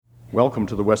Welcome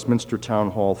to the Westminster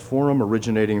Town Hall Forum,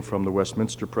 originating from the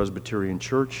Westminster Presbyterian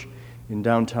Church in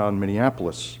downtown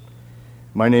Minneapolis.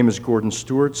 My name is Gordon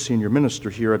Stewart, Senior Minister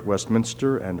here at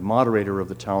Westminster and moderator of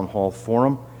the Town Hall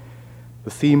Forum.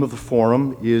 The theme of the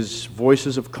forum is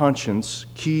Voices of Conscience,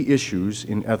 Key Issues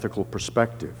in Ethical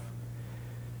Perspective.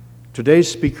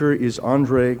 Today's speaker is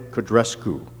Andrei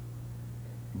Codrescu.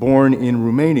 Born in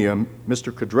Romania,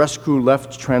 Mr. Codrescu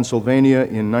left Transylvania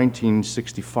in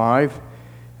 1965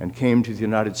 and came to the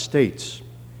United States.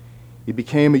 He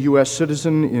became a U.S.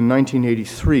 citizen in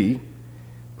 1983,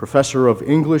 professor of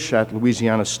English at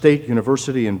Louisiana State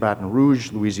University in Baton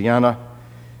Rouge, Louisiana.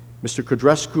 Mr.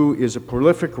 Codrescu is a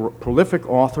prolific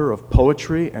author of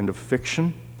poetry and of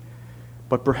fiction,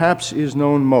 but perhaps is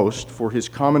known most for his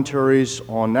commentaries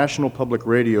on National Public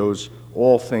Radio's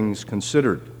All Things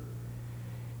Considered.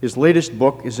 His latest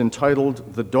book is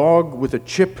entitled The Dog with a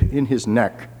Chip in His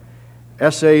Neck,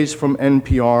 Essays from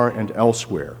NPR and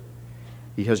Elsewhere.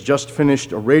 He has just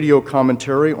finished a radio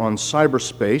commentary on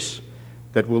cyberspace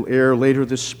that will air later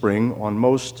this spring on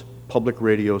most public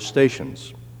radio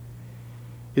stations.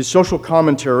 His social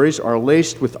commentaries are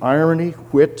laced with irony,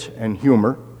 wit, and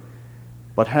humor,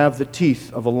 but have the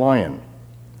teeth of a lion.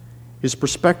 His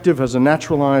perspective as a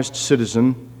naturalized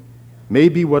citizen may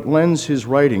be what lends his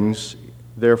writings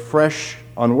their fresh,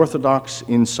 unorthodox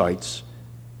insights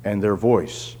and their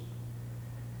voice.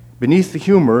 Beneath the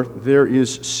humor, there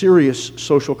is serious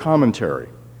social commentary,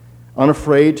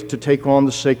 unafraid to take on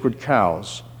the sacred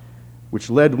cows,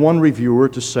 which led one reviewer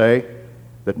to say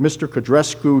that Mr.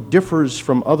 Codrescu differs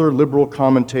from other liberal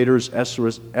commentators,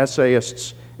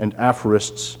 essayists, and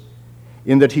aphorists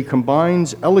in that he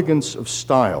combines elegance of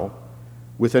style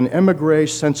with an émigré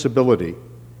sensibility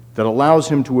that allows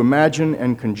him to imagine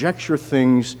and conjecture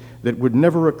things that would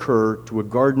never occur to a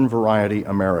garden-variety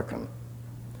American.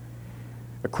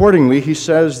 Accordingly, he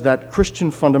says that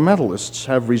Christian fundamentalists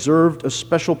have reserved a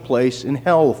special place in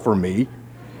hell for me.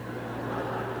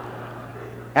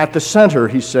 At the center,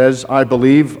 he says, I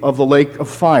believe, of the lake of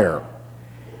fire.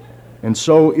 And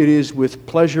so it is with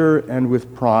pleasure and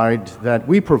with pride that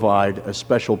we provide a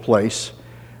special place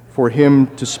for him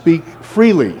to speak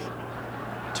freely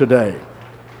today.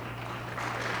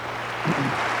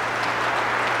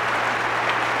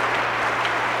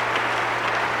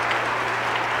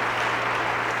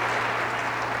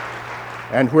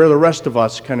 And where the rest of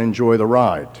us can enjoy the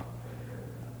ride.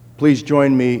 Please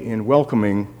join me in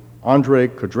welcoming Andrei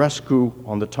Codrescu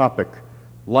on the topic,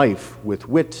 Life with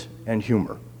Wit and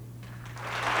Humor.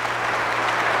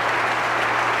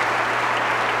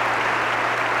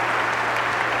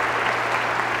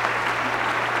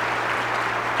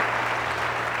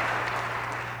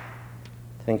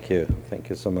 Thank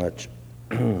you so much.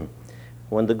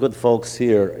 When the good folks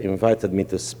here invited me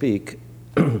to speak,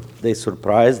 they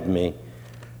surprised me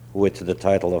with the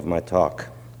title of my talk,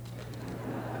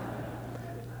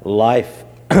 Life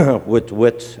with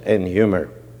Wit and Humor.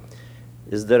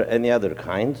 Is there any other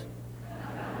kind?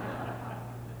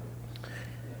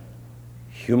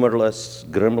 Humorless,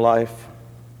 grim life?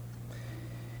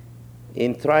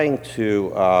 In trying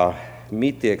to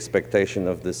meet the expectation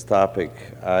of this topic,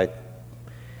 I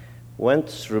went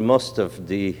through most of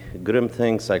the grim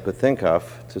things I could think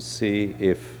of to see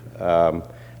if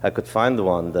I could find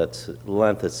one that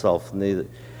lent itself to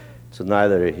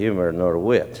neither humor nor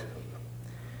wit.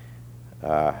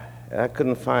 I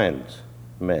couldn't find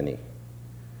many.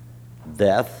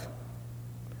 Death?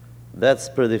 That's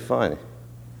pretty funny.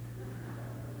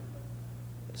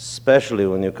 Especially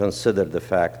when you consider the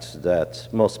fact that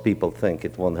most people think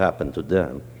it won't happen to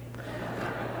them.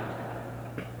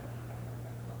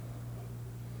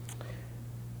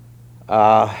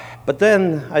 But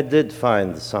then I did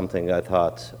find something I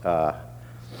thought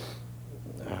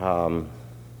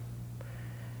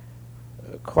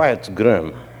quite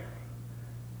grim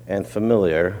and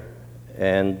familiar,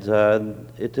 and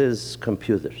it is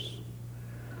computers.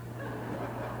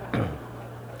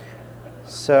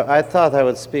 So I thought I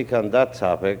would speak on that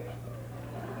topic,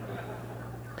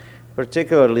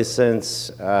 particularly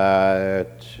since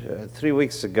 3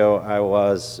 weeks ago I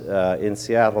was in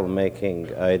Seattle making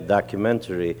a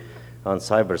documentary on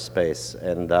cyberspace,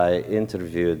 and I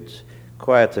interviewed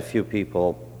quite a few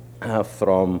people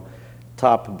from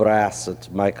top brass at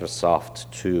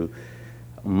Microsoft to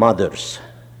mudders,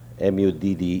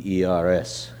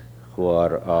 M-U-D-D-E-R-S, who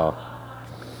are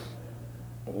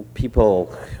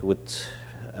people with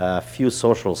few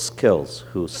social skills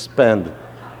who spend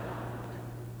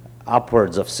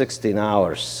upwards of 16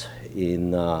 hours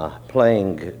in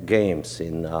playing games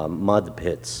in mud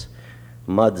pits.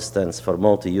 MUD stands for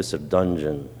multi-user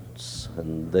dungeons,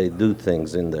 and they do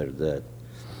things in there that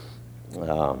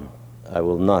I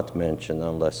will not mention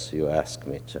unless you ask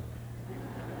me to.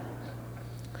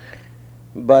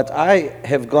 But I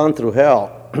have gone through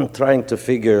hell trying to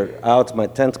figure out my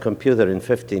 10th computer in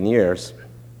 15 years,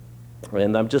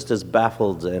 and I'm just as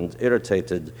baffled and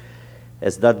irritated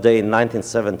as that day in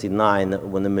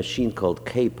 1979 when a machine called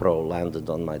K-Pro landed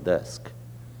on my desk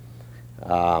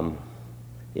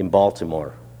in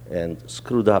Baltimore and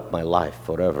screwed up my life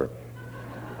forever.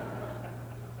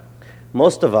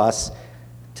 Most of us,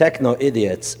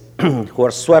 techno-idiots who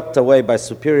are swept away by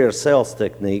superior sales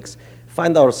techniques,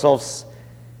 find ourselves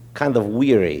kind of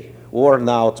weary, worn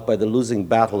out by the losing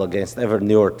battle against ever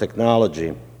newer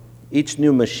technology. Each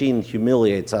new machine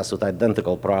humiliates us with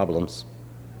identical problems.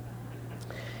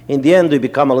 In the end, we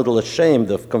become a little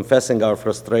ashamed of confessing our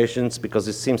frustrations because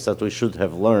it seems that we should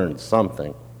have learned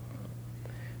something.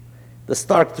 The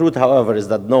stark truth, however, is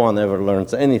that no one ever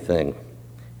learns anything.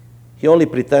 He only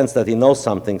pretends that he knows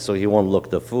something so he won't look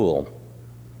the fool.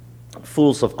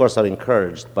 Fools, of course, are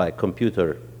encouraged by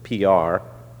computer PR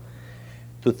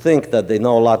to think that they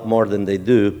know a lot more than they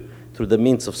do through the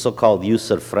means of so-called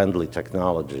user-friendly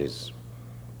technologies.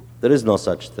 There is no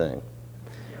such thing.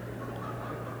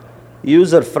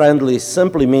 User-friendly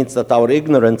simply means that our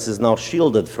ignorance is now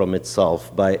shielded from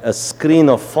itself by a screen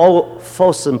of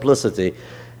faux simplicity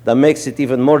that makes it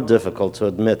even more difficult to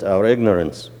admit our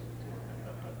ignorance.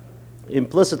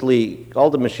 Implicitly, all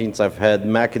the machines I've had,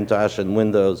 Macintosh and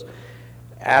Windows,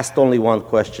 asked only one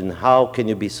question: how can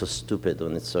you be so stupid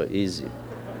when it's so easy?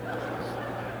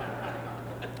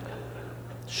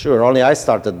 Sure, only I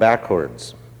started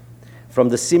backwards. From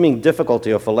the seeming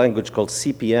difficulty of a language called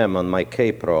CP/M on my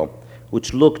K-Pro,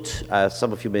 which looked,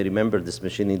 some of you may remember this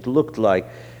machine, it looked like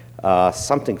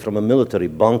something from a military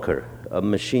bunker, a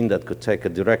machine that could take a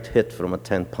direct hit from a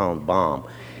 10-pound bomb.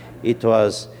 It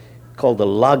was called a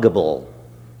luggable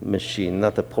machine,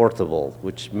 not a portable,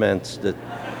 which meant that...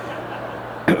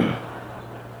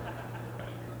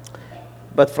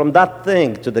 But from that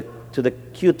thing to the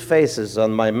cute faces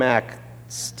on my Mac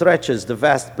stretches the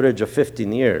vast bridge of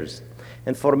 15 years.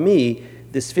 And for me,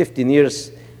 this 15 years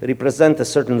represent a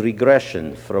certain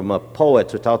regression from a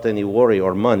poet without any worry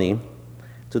or money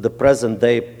to the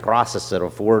present-day processor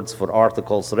of words for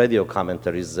articles, radio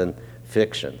commentaries, and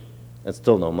fiction, and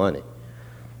still no money.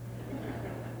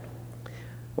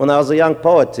 When I was a young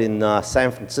poet in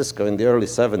San Francisco in the early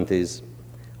 70s,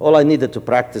 all I needed to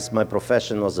practice my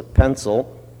profession was a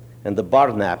pencil and a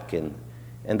bar napkin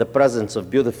and the presence of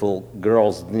beautiful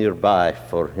girls nearby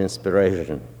for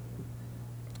inspiration.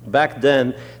 Back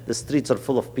then, the streets are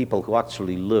full of people who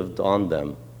actually lived on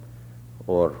them,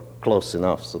 or close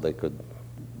enough so they could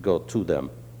go to them.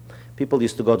 People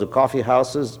used to go to coffee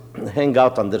houses, hang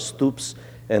out on their stoops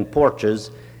and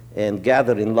porches, and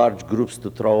gather in large groups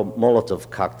to throw Molotov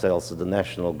cocktails at the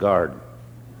National Guard.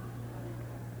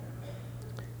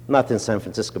 Not in San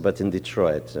Francisco, but in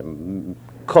Detroit,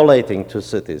 collating two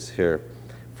cities here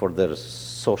for their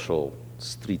social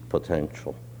street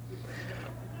potential.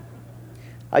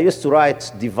 I used to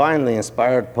write divinely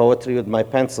inspired poetry with my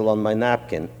pencil on my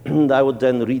napkin. I would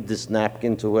then read this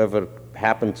napkin to whoever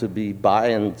happened to be by,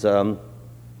 and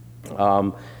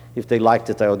if they liked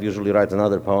it, I would usually write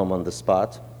another poem on the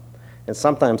spot. And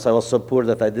sometimes I was so poor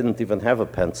that I didn't even have a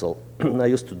pencil. I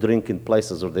used to drink in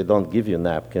places where they don't give you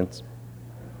napkins.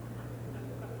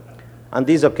 On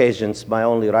these occasions, my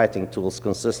only writing tools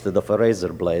consisted of a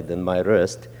razor blade and my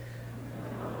wrist.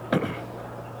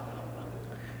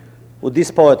 With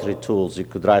these poetry tools, you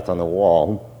could write on a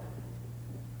wall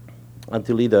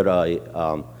until either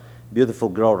a beautiful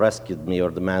girl rescued me or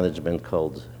the management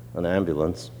called an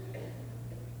ambulance.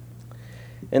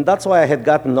 And that's why I had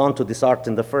gotten onto this art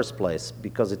in the first place,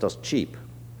 because it was cheap.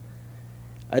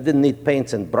 I didn't need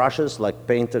paints and brushes like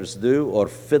painters do, or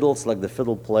fiddles like the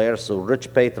fiddle players, or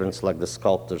rich patrons like the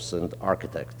sculptors and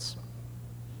architects.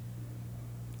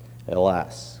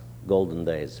 Alas, golden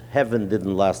days. Heaven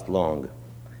didn't last long.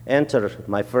 Enter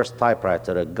my first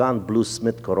typewriter, a Gun Blue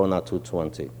Smith Corona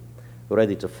 220,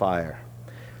 ready to fire.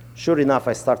 Sure enough,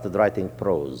 I started writing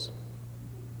prose.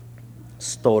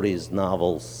 Stories,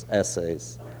 novels,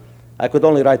 essays. I could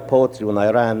only write poetry when I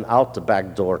ran out the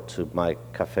back door to my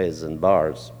cafes and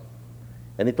bars.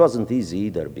 And it wasn't easy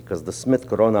either, because the Smith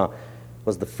Corona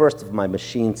was the first of my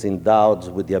machines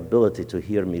endowed with the ability to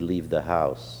hear me leave the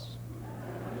house.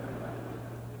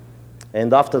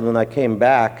 And often when I came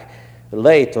back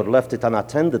late or left it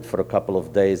unattended for a couple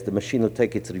of days, the machine would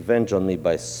take its revenge on me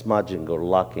by smudging or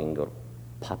locking or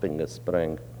popping a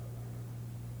spring.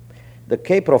 The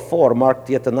K-Pro 4 marked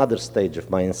yet another stage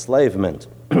of my enslavement.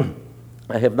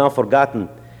 I have now forgotten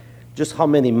just how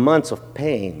many months of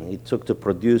pain it took to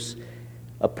produce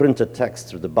a printed text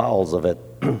through the bowels of it.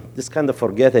 This kind of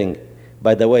forgetting,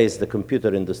 by the way, is the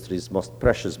computer industry's most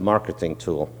precious marketing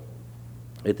tool.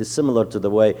 It is similar to the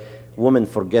way women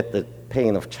forget the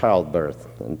pain of childbirth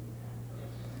and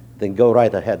then go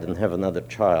right ahead and have another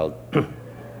child.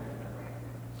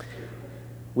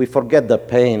 We forget the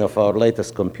pain of our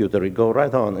latest computer. We go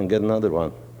right on and get another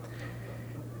one.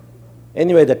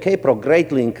 Anyway, the K-Pro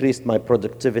greatly increased my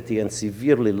productivity and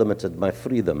severely limited my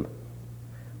freedom.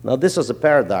 Now, this was a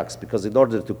paradox because in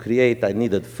order to create, I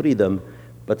needed freedom,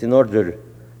 but in order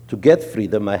to get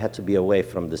freedom, I had to be away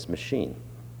from this machine.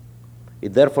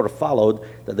 It therefore followed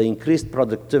that the increased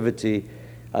productivity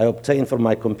I obtained from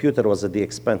my computer was at the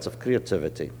expense of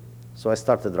creativity. So I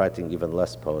started writing even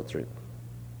less poetry.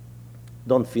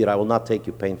 Don't fear, I will not take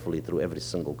you painfully through every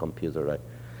single computer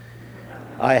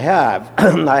I have,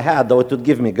 I had, though it would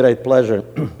give me great pleasure.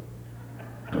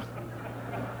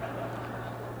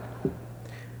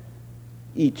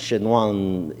 Each and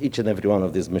every one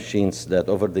of these machines that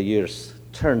over the years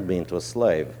turned me into a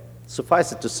slave.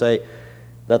 Suffice it to say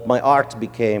that my art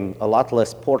became a lot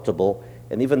less portable,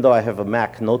 and even though I have a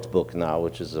Mac notebook now,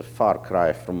 which is a far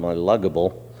cry from my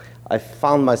luggable, I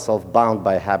found myself bound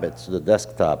by habit to the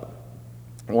desktop.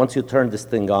 Once you turn this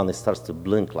thing on, it starts to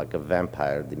blink like a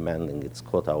vampire, demanding its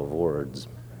quota of words.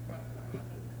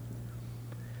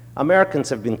 Americans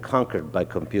have been conquered by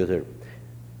computer.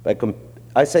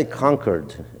 I say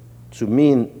conquered to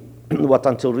mean what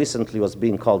until recently was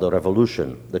being called a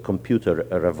revolution, the computer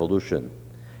revolution.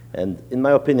 And in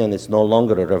my opinion, it's no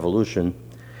longer a revolution.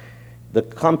 The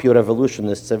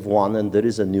compu-revolutionists have won, and there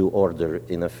is a new order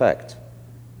in effect.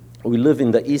 We live in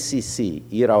the ECC,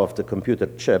 era of the computer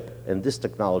chip, and this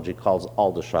technology calls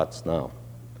all the shots now.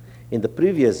 In the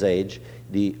previous age,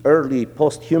 the early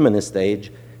post-humanist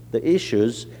age, the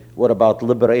issues were about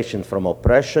liberation from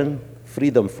oppression,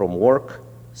 freedom from work,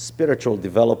 spiritual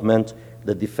development,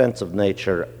 the defense of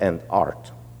nature, and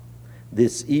art.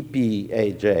 This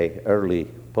EPAJ, early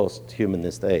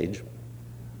post-humanist age,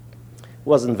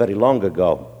 wasn't very long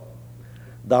ago.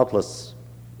 Doubtless,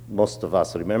 most of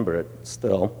us remember it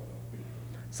still.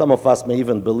 Some of us may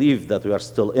even believe that we are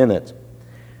still in it.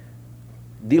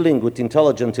 Dealing with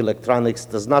intelligent electronics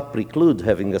does not preclude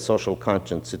having a social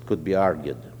conscience, it could be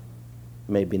argued.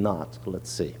 Maybe not,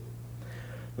 let's see.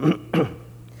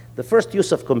 The first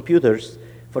use of computers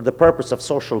for the purpose of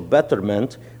social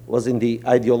betterment was in the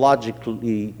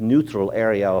ideologically neutral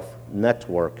area of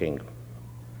networking.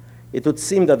 It would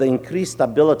seem that the increased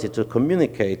ability to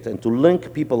communicate and to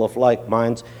link people of like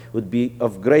minds would be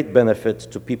of great benefit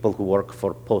to people who work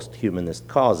for post-humanist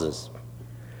causes.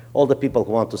 All the people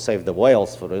who want to save the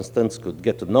whales, for instance, could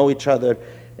get to know each other,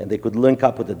 and they could link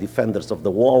up with the defenders of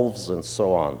the wolves and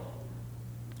so on.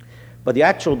 But the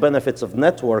actual benefits of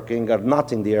networking are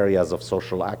not in the areas of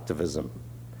social activism.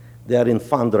 They are in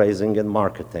fundraising and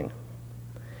marketing.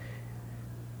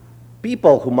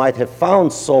 People who might have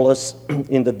found solace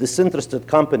in the disinterested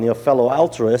company of fellow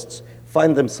altruists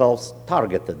find themselves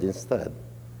targeted instead.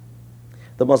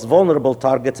 The most vulnerable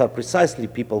targets are precisely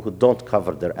people who don't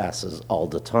cover their asses all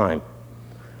the time.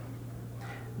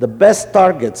 The best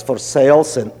targets for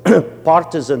sales and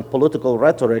partisan political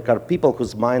rhetoric are people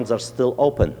whose minds are still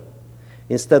open.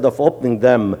 Instead of opening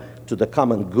them to the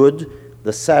common good,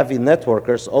 the savvy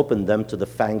networkers open them to the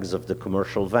fangs of the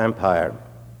commercial vampire.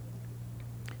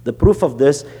 The proof of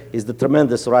this is the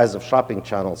tremendous rise of shopping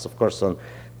channels, of course, on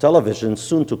television,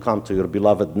 soon to come to your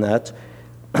beloved net,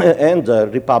 and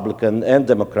Republican and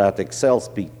Democratic sales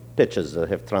pitches that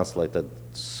have translated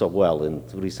so well in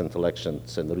recent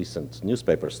elections and recent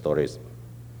newspaper stories.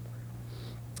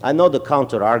 I know the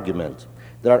counter-argument.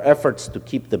 There are efforts to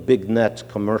keep the big net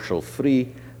commercial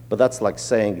free, but that's like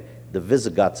saying the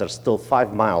Visigoths are still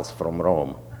 5 miles from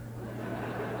Rome.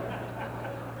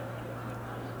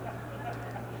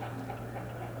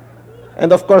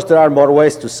 And of course, there are more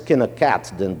ways to skin a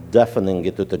cat than deafening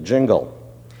it with a jingle.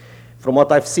 From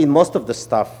what I've seen, most of the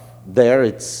stuff there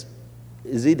is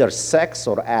either sex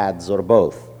or ads or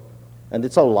both. And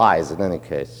it's all lies in any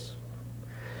case.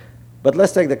 But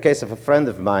let's take the case of a friend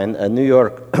of mine in New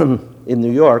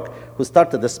York, who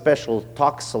started a special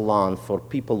talk salon for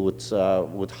people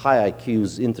with high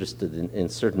IQs interested in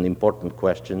certain important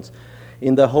questions,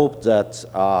 in the hope that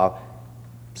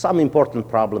some important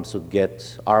problems would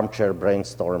get armchair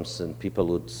brainstorms and people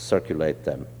would circulate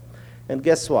them. And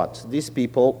guess what? These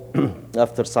people,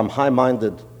 after some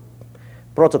high-minded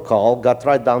protocol, got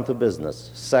right down to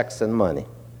business, sex and money.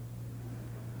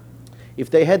 If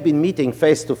they had been meeting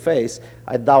face-to-face,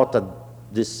 I doubt that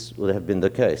this would have been the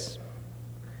case.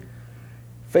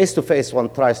 Face-to-face, one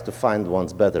tries to find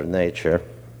one's better nature.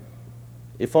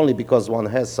 if only because one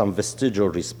has some vestigial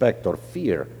respect or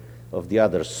fear of the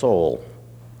other soul.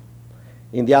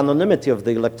 In the anonymity of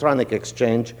the electronic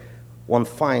exchange, one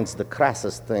finds the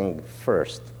crassest thing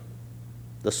first.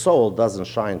 The soul doesn't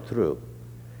shine through.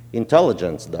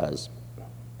 Intelligence does.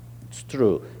 It's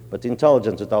true, but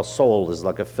intelligence without soul is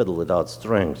like a fiddle without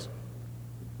strings.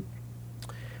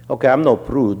 Okay, I'm no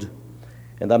prude,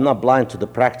 and I'm not blind to the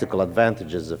practical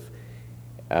advantages of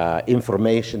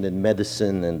information in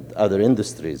medicine and other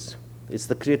industries. It's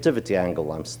the creativity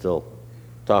angle I'm still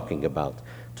talking about.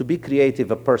 To be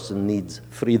creative, a person needs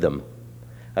freedom.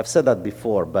 I've said that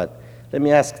before, but let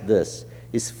me ask this.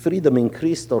 Is freedom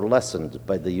increased or lessened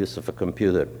by the use of a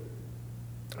computer?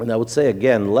 And I would say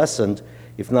again, lessened,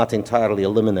 if not entirely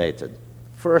eliminated.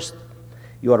 First,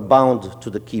 you are bound to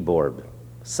the keyboard.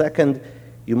 Second,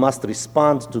 you must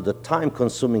respond to the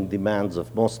time-consuming demands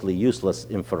of mostly useless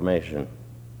information.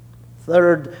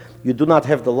 Third, you do not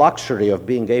have the luxury of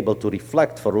being able to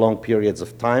reflect for long periods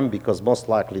of time because most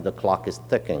likely the clock is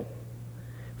ticking.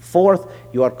 Fourth,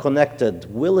 you are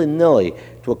connected willy-nilly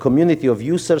to a community of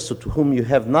users to whom you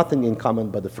have nothing in common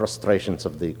but the frustrations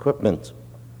of the equipment.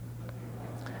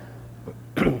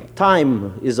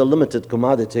 Time is a limited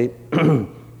commodity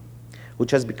which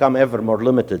has become ever more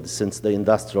limited since the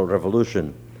Industrial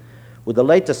Revolution. With the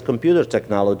latest computer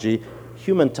technology,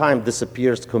 human time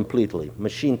disappears completely.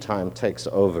 Machine time takes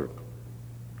over.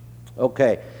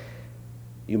 Okay,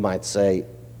 you might say,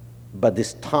 but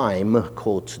this time,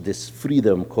 quote, this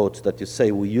freedom, quote, that you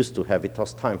say we used to have, it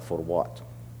was time for what?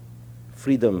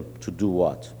 Freedom to do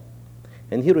what?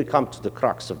 And here we come to the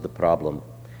crux of the problem,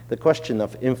 the question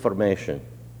of information.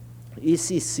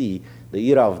 ECC, the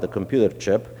era of the computer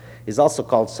chip, is also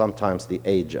called sometimes the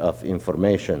age of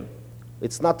information.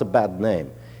 It's not a bad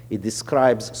name. It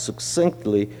describes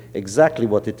succinctly exactly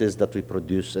what it is that we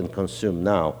produce and consume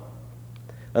now.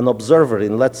 An observer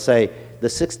in, let's say, the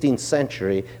 16th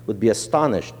century would be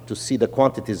astonished to see the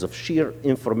quantities of sheer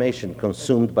information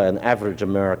consumed by an average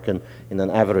American in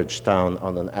an average town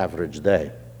on an average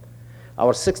day.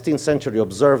 Our 16th century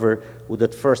observer would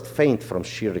at first faint from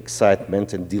sheer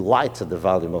excitement and delight at the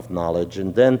volume of knowledge,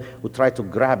 and then would try to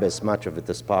grab as much of it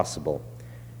as possible.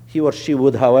 He or she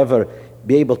would, however,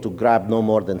 be able to grab no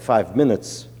more than 5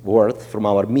 minutes worth from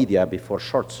our media before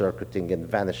short-circuiting and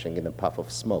vanishing in a puff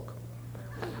of smoke.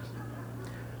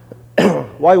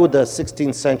 Why would a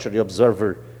 16th century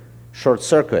observer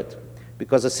short-circuit?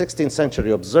 Because a 16th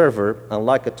century observer,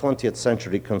 unlike a 20th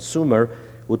century consumer,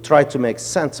 would try to make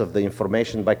sense of the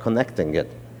information by connecting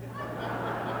it.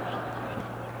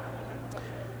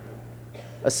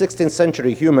 A 16th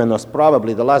century human was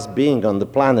probably the last being on the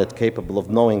planet capable of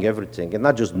knowing everything, and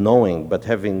not just knowing, but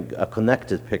having a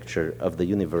connected picture of the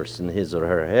universe in his or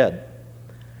her head.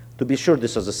 To be sure,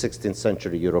 this was a 16th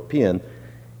century European,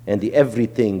 and the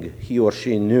everything he or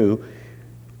she knew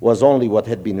was only what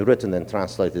had been written and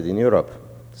translated in Europe.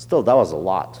 Still, that was a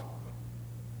lot,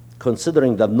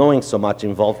 considering that knowing so much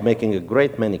involved making a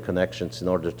great many connections in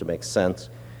order to make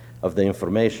sense of the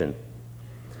information.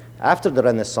 After the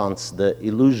Renaissance, the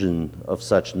illusion of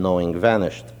such knowing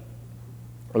vanished.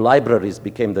 Libraries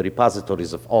became the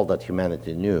repositories of all that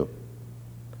humanity knew.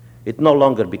 It no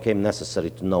longer became necessary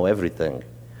to know everything.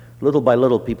 Little by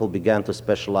little, people began to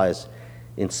specialize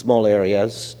in small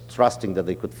areas, trusting that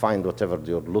they could find whatever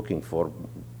they were looking for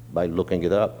by looking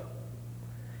it up.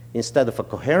 Instead of a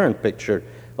coherent picture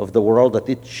of the world that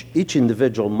each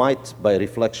individual might, by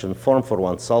reflection, form for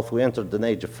oneself, we entered an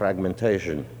age of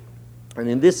fragmentation. And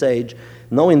in this age,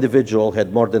 no individual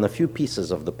had more than a few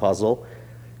pieces of the puzzle,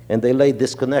 and they lay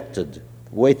disconnected,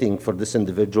 waiting for this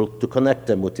individual to connect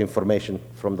them with information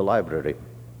from the library.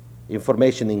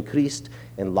 Information increased,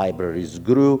 and libraries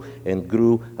grew and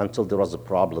grew until there was a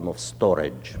problem of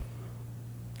storage.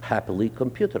 Happily,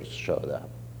 computers showed up.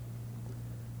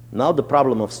 Now the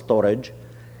problem of storage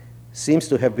seems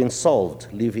to have been solved,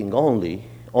 leaving only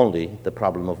the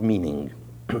problem of meaning.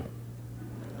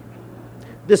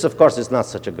 This, of course, is not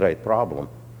such a great problem.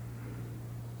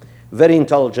 Very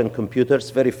intelligent computers,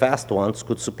 very fast ones,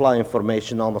 could supply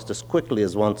information almost as quickly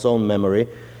as one's own memory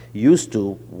used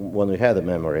to when we had a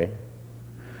memory.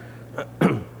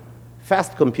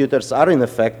 Fast computers are, in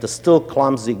effect, a still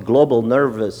clumsy global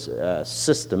nervous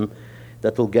system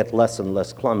that will get less and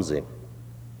less clumsy.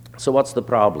 So what's the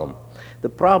problem? The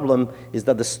problem is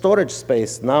that the storage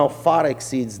space now far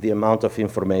exceeds the amount of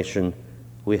information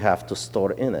we have to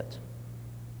store in it.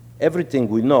 Everything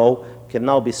we know can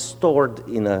now be stored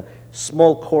in a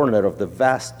small corner of the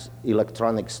vast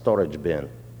electronic storage bin.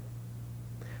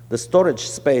 The storage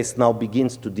space now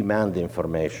begins to demand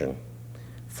information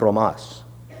from us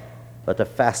at a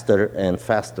faster and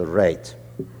faster rate.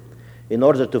 In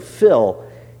order to fill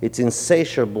its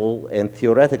insatiable and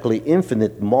theoretically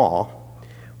infinite maw,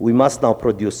 we must now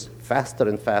produce faster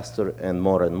and faster and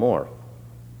more.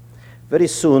 Very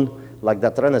soon, like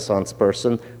that Renaissance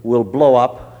person, we'll blow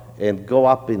up and go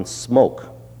up in smoke,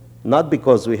 not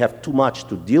because we have too much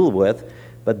to deal with,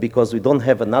 but because we don't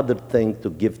have another thing to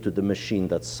give to the machine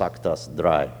that sucked us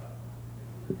dry.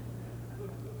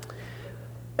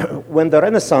 When the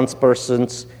Renaissance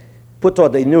persons put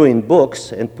what they knew in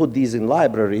books and put these in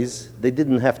libraries, they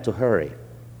didn't have to hurry.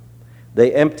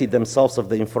 They emptied themselves of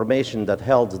the information that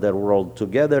held their world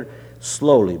together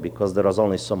slowly because there was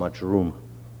only so much room.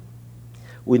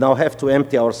 We now have to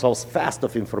empty ourselves fast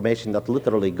of information that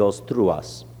literally goes through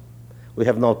us. We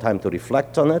have no time to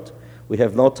reflect on it. We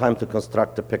have no time to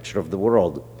construct a picture of the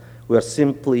world. We are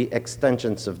simply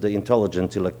extensions of the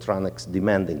intelligent electronics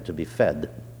demanding to be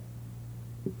fed.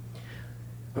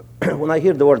 When I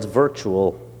hear the words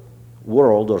virtual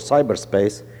world or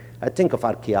cyberspace, I think of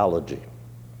archaeology.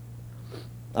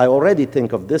 I already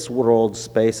think of this world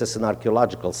space as an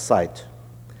archaeological site,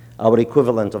 our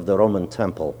equivalent of the Roman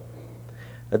temple.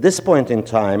 At this point in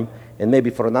time, and maybe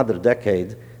for another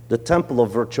decade, the temple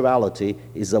of virtuality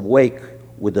is awake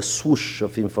with a swoosh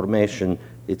of information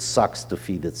it sucks to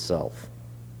feed itself.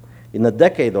 In a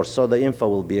decade or so, the info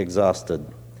will be exhausted.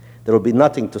 There will be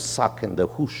nothing to suck, and the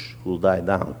whoosh will die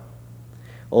down.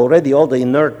 Already, all the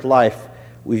inert life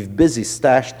we've busy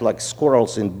stashed like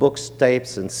squirrels in books,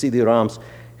 tapes, and CD-ROMs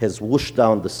has whooshed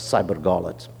down the cyber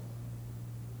gullet.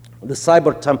 The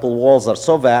cyber temple walls are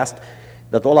so vast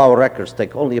that all our records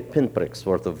take only a pinprick's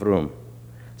worth of room.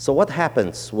 So what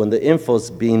happens when the info's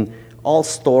been all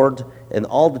stored and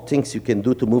all the things you can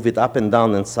do to move it up and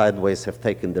down and sideways have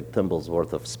taken their thimble's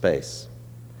worth of space?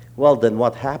 Well, then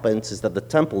what happens is that the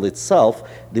temple itself,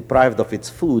 deprived of its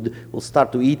food, will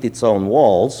start to eat its own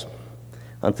walls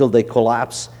until they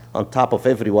collapse on top of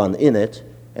everyone in it,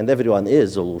 and everyone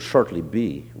is or will shortly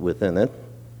be within it.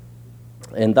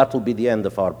 And that will be the end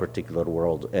of our particular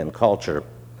world and culture,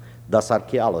 thus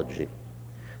archaeology.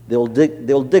 They'll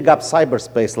dig up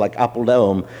cyberspace like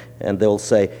Apuleius, and they'll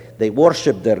say they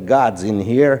worship their gods in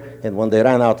here, and when they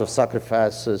ran out of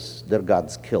sacrifices, their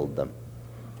gods killed them.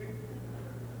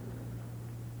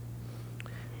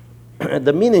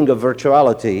 The meaning of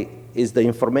virtuality is the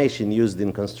information used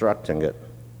in constructing it.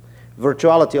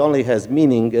 Virtuality only has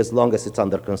meaning as long as it's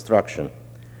under construction.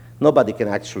 Nobody can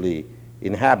actually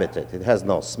inhabit it. It has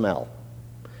no smell.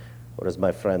 Or as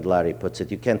my friend Larry puts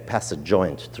it, you can't pass a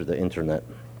joint through the internet.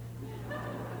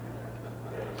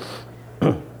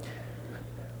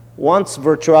 Once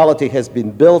virtuality has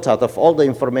been built out of all the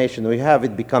information we have,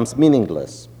 it becomes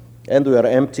meaningless. And we are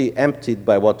emptied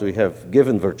by what we have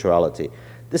given virtuality.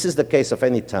 This is the case of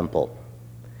any temple.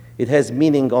 It has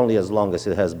meaning only as long as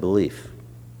it has belief.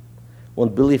 When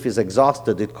belief is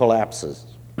exhausted, it collapses.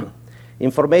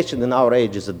 Information in our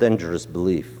age is a dangerous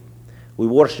belief. We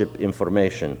worship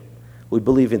information. We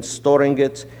believe in storing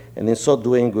it, and in so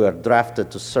doing, we are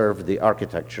drafted to serve the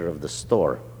architecture of the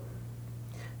store.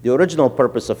 The original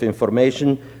purpose of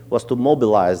information was to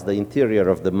mobilize the interior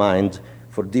of the mind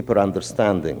for deeper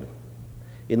understanding.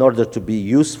 In order to be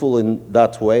useful in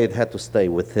that way, it had to stay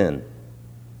within.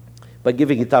 By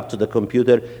giving it up to the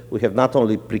computer, we have not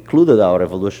only precluded our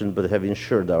evolution, but have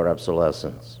ensured our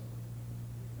obsolescence.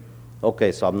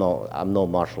 Okay, so I'm no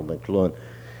Marshall McLuhan,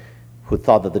 who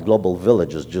thought that the global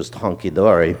village is just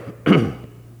hunky-dory.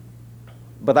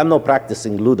 But I'm no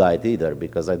practicing Luddite either,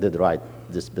 because I did write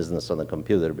this business on a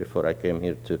computer before I came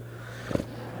here to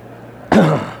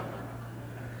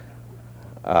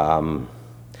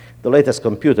the latest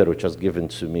computer, which was given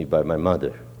to me by my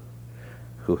mother,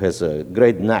 who has a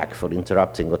great knack for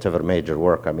interrupting whatever major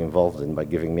work I'm involved in by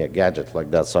giving me a gadget like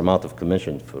that, so I'm out of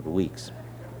commission for weeks.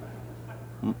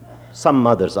 Some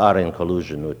mothers are in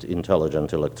collusion with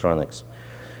intelligent electronics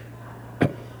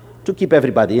to keep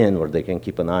everybody in where they can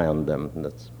keep an eye on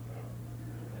them.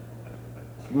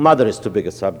 Mother is too big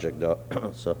a subject, though,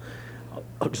 so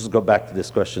I'll just go back to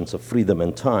these questions of freedom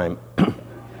and time.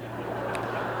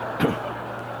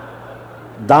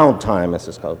 Downtime, as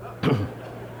it's called.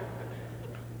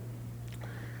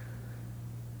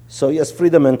 So yes,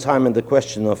 freedom and time, and the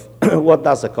question of what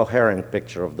does a coherent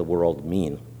picture of the world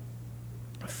mean?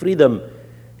 Freedom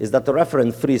is that the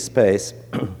referent free space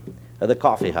at the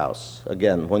coffee house.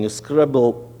 Again, when you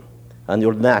scribble on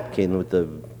your napkin with the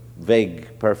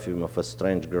vague perfume of a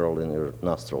strange girl in your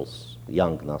nostrils,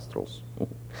 young nostrils.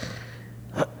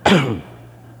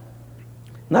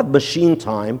 Not machine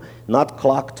time, not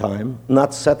clock time,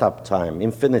 not setup time,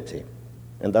 infinity.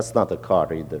 And that's not a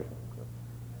car either.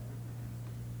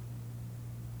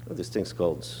 These things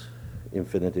called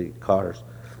infinity cars.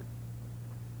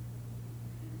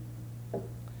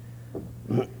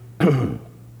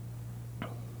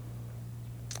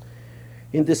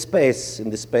 In this space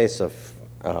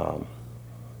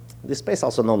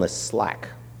also known as Slack,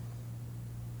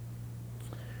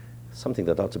 something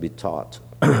that ought to be taught.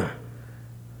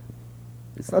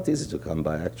 It's not easy to come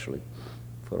by, actually,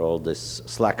 for all this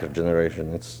slacker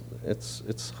generation.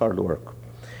 It's hard work.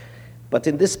 But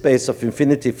in this space of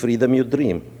infinity freedom, you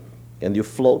dream, and you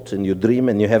float, and you dream,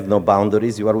 and you have no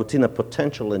boundaries. You are within a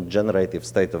potential and generative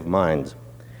state of mind.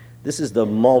 This is the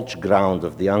mulch ground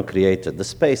of the uncreated, the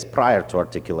space prior to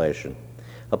articulation,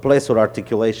 a place where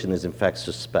articulation is in fact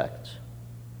suspect.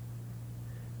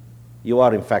 You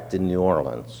are in fact in New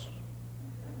Orleans.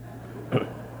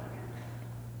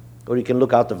 Or you can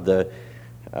look out of the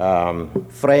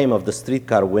frame of the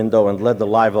streetcar window and let the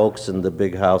live oaks and the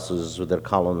big houses with their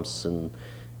columns and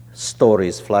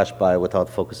stories flash by without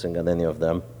focusing on any of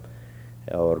them.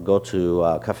 Or go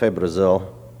to Cafe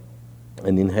Brazil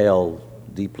and inhale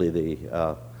deeply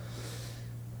the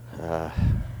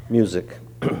music.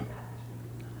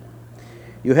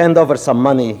 You hand over some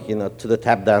money, to the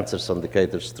tap dancers on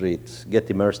Decatur Street, get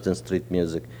immersed in street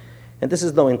music. And this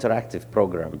is no interactive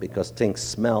program because things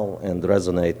smell and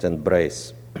resonate and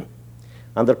brace.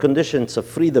 Under conditions of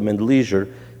freedom and leisure,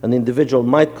 an individual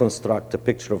might construct a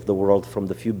picture of the world from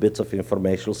the few bits of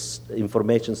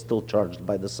information still charged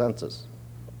by the senses.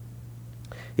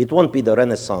 It won't be the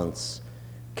Renaissance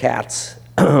cat's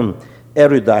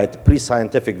erudite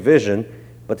pre-scientific vision,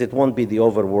 but it won't be the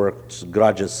overworked,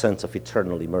 grudges sense of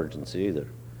eternal emergency either.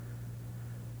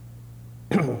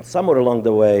 Somewhere along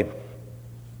the way,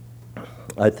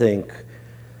 I think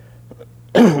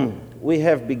we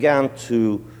have begun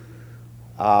to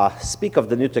speak of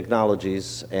the new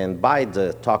technologies and by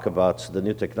the talk about the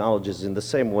new technologies in the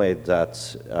same way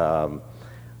that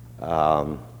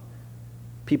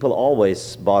people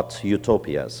always bought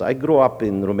utopias. I grew up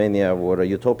in Romania where a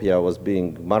utopia was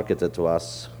being marketed to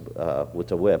us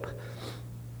with a whip.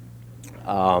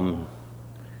 And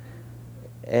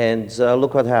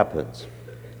look what happened.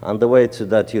 On the way to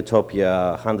that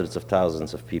utopia, hundreds of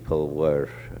thousands of people were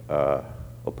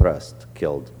oppressed,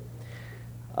 killed.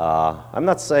 I'm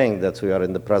not saying that we are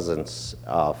in the presence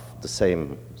of the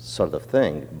same sort of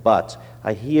thing, but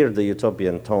I hear the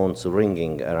utopian tones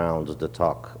ringing around the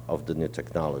talk of the new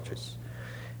technologies.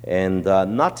 And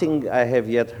nothing I have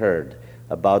yet heard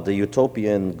about the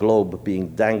utopian globe being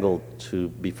dangled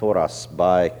before us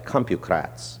by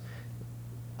compucrats.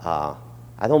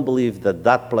 I don't believe that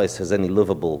that place has any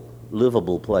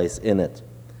livable place in it.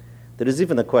 There is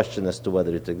even a question as to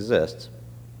whether it exists.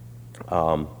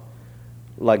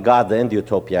 Like God and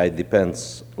utopia, it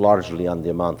depends largely on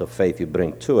the amount of faith you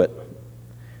bring to it.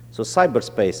 So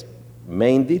cyberspace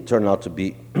may indeed turn out to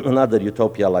be another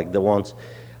utopia like the ones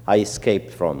I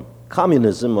escaped from.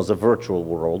 Communism was a virtual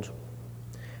world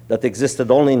that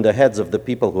existed only in the heads of the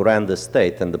people who ran the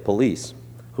state and the police,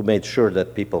 who made sure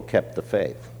that people kept the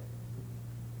faith.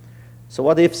 So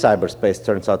what if cyberspace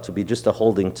turns out to be just a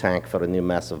holding tank for a new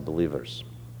mass of believers?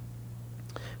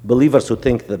 Believers who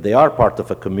think that they are part of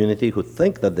a community, who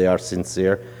think that they are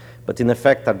sincere, but in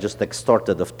effect are just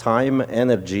extorted of time,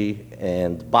 energy,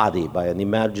 and body by an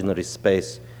imaginary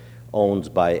space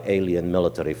owned by alien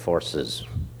military forces.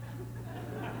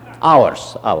 Our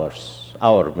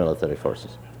military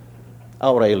forces.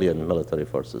 Our alien military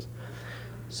forces.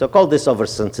 So call this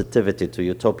oversensitivity to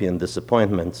utopian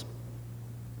disappointments.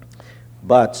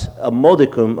 But a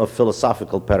modicum of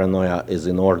philosophical paranoia is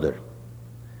in order.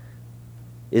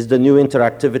 Is the new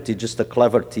interactivity just a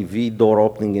clever TV door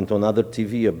opening into another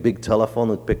TV, a big telephone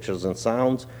with pictures and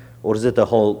sounds, or is it a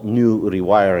whole new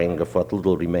rewiring of what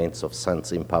little remains of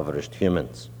sense-impoverished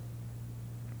humans?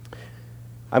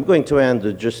 I'm going to end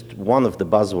with just one of the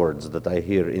buzzwords that I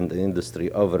hear in the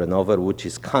industry over and over, which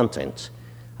is content.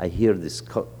 I hear this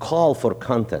call for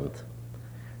content.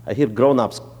 I hear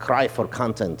grown-ups cry for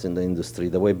content in the industry,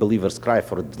 the way believers cry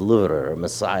for a deliverer, a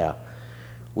messiah.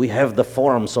 We have the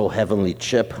form, so heavenly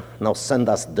chip. Now send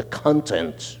us the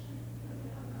content.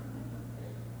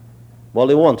 Well,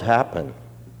 it won't happen.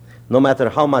 No matter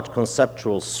how much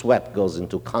conceptual sweat goes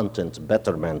into content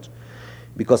betterment,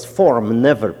 because form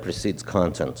never precedes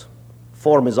content.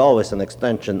 Form is always an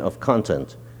extension of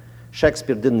content.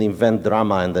 Shakespeare didn't invent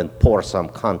drama and then pour some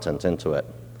content into it.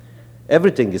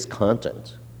 Everything is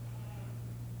content.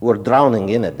 We're drowning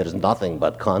in it. There's nothing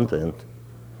but content.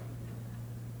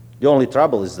 The only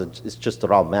trouble is that it's just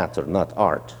raw matter, not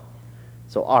art.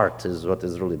 So art is what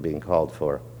is really being called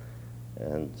for.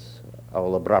 And I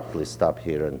will abruptly stop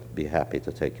here and be happy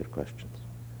to take your questions.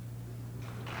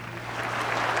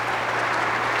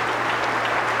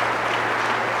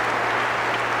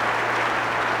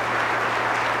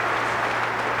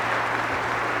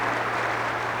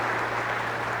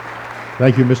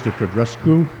 Thank you, Mr.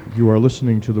 Codrescu. You are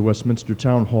listening to the Westminster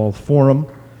Town Hall Forum,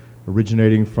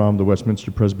 originating from the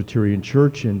Westminster Presbyterian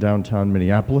Church in downtown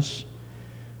Minneapolis.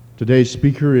 Today's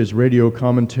speaker is radio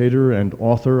commentator and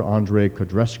author Andrei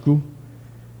Codrescu.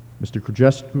 Mr.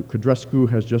 Codrescu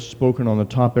has just spoken on the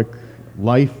topic,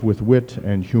 Life with Wit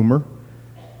and Humor.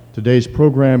 Today's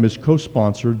program is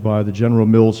co-sponsored by the General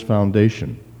Mills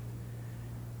Foundation.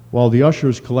 While the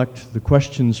ushers collect the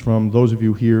questions from those of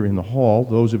you here in the hall,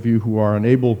 those of you who are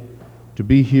unable to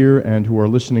be here and who are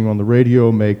listening on the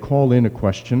radio may call in a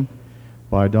question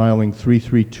by dialing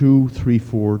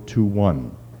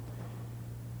 332-3421.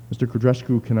 Mr.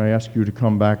 Codrescu, can I ask you to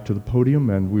come back to the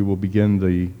podium and we will begin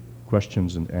the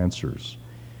questions and answers.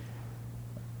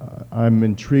 I'm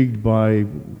intrigued by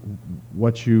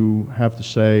what you have to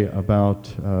say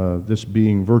about this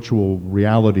being virtual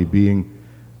reality, being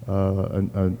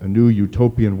a new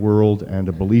utopian world and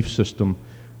a belief system.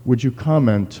 Would you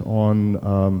comment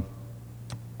on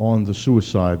the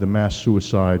suicide, the mass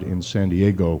suicide in San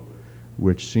Diego,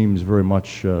 which seems very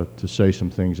much to say some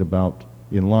things about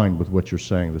in line with what you're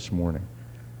saying this morning?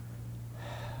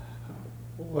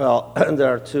 Well,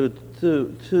 there are two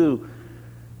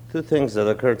things that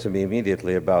occurred to me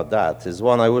immediately about that. Is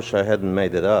one, I wish I hadn't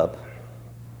made it up.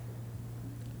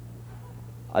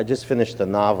 I just finished a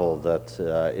novel that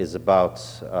is about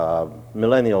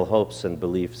millennial hopes and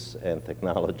beliefs and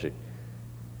technology.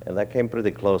 And that came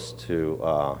pretty close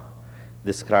to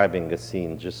describing a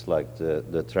scene just like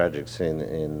the tragic scene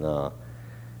in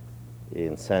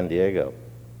San Diego.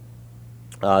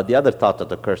 The other thought that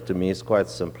occurs to me is quite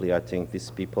simply, I think these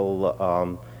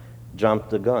people jumped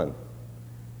the gun.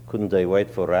 Couldn't they wait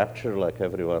for rapture like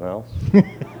everyone else?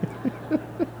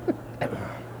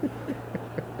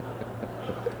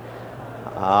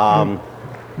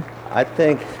 I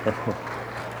think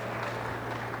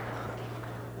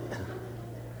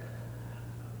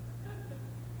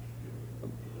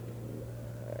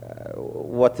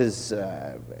what is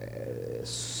I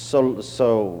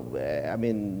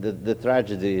mean, the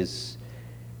tragedy is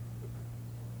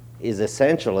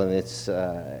essential, and it's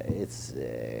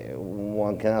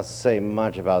one cannot say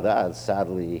much about that.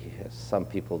 Sadly, some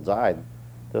people died.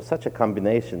 There's such a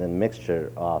combination and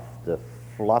mixture of the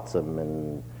flotsam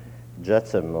and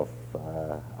jetsam of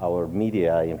our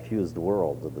media-infused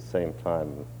world at the same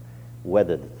time,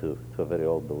 wedded to a very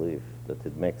old belief, that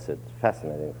it makes it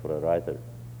fascinating for a writer,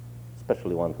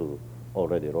 especially one who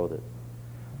already wrote it.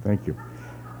 Thank you.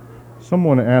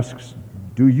 Someone asks,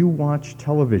 do you watch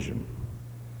television?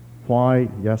 Why,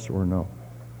 yes or no?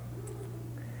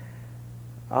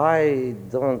 I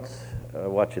don't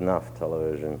watch enough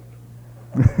television.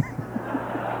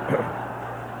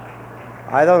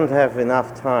 I don't have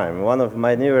enough time. One of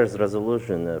my New Year's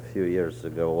resolutions a few years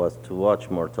ago was to watch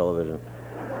more television.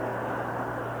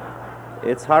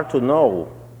 It's hard to know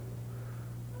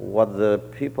what the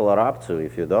people are up to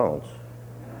if you don't.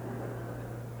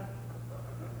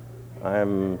 I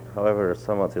am, however,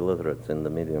 somewhat illiterate in the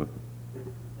medium.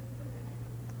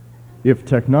 If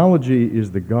technology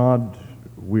is the God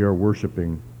we are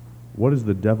worshiping, what is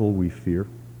the devil we fear?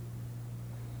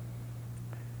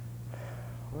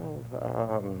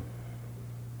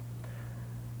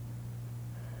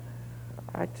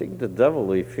 I think the devil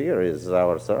we fear is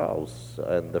ourselves,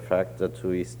 and the fact that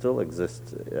we still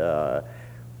exist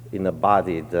in a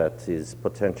body that is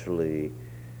potentially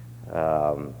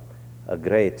a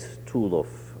great tool of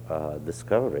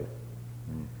discovery.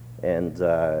 And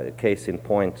case in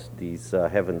point, these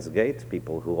Heaven's Gate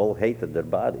people who all hated their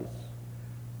bodies.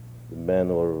 The men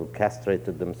who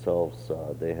castrated themselves,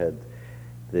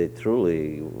 they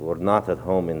truly were not at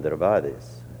home in their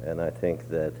bodies. And I think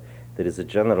that there is a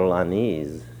general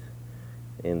unease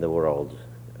in the world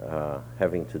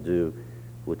having to do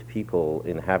with people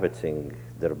inhabiting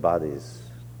their bodies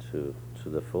to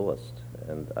the fullest.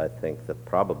 And I think that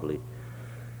probably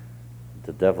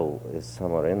the devil is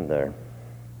somewhere in there.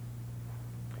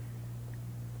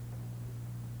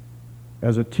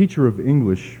 As a teacher of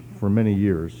English for many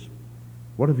years,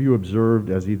 what have you observed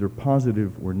as either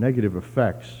positive or negative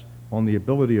effects on the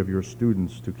ability of your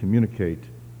students to communicate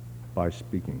by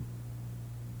speaking?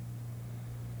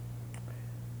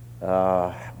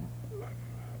 The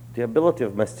ability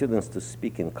of my students to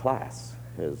speak in class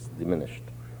has diminished.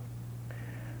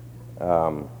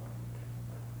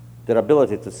 Their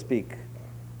ability to speak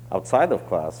outside of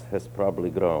class has probably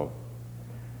grown.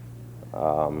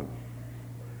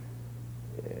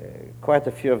 Quite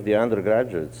a few of the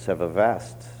undergraduates have a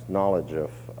vast knowledge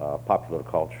of popular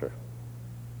culture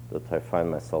that I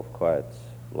find myself quite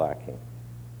lacking.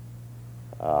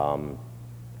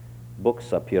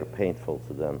 Books appear painful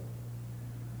to them.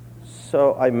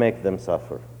 So I make them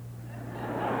suffer.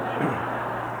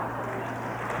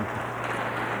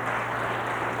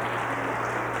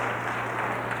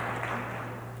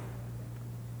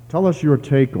 Tell us your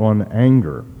take on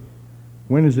anger.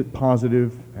 When is it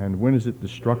positive and when is it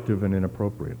destructive and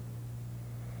inappropriate?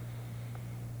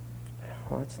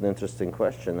 Well, that's an interesting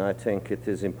question. I think it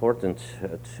is important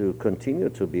to continue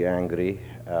to be angry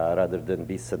rather than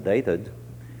be sedated.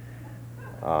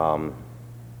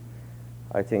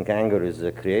 I think anger is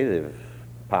a creative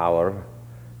power,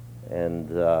 and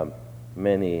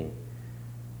many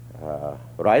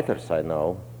writers I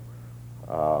know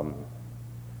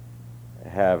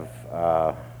have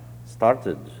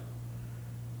started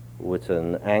with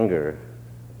an anger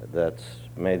that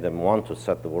made them want to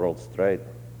set the world straight.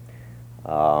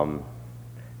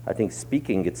 I think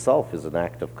speaking itself is an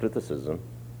act of criticism,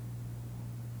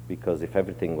 because if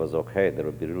everything was okay, there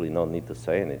would be really no need to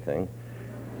say anything.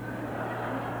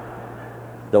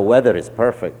 The weather is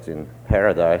perfect in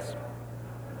paradise.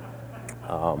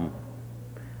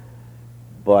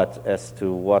 But as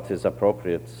to what is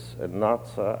appropriate and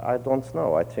not, I don't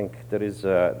know. I think there is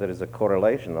a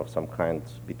correlation of some kind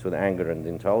between anger and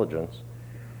intelligence.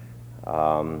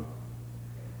 I'm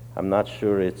not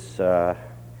sure it's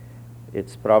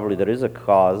probably, there is a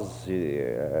cause.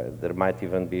 There might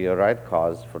even be a right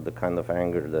cause for the kind of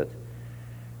anger that,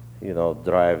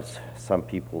 drives some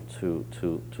people to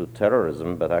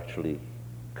terrorism, but actually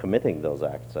committing those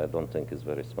acts I don't think is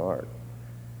very smart.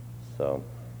 So.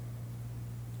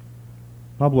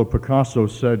 Pablo Picasso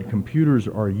said, "Computers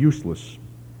are useless.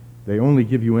 They only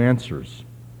give you answers."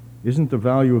 Isn't the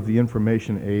value of the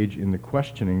information age in the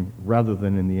questioning rather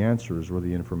than in the answers or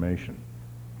the information?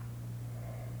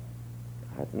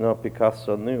 I don't know if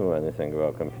Picasso knew anything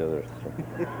about computers.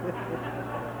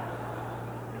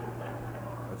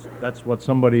 That's what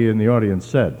somebody in the audience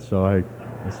said, so I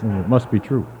assume it must be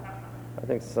true. I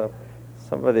think so.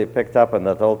 Somebody picked up on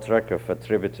that old trick of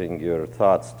attributing your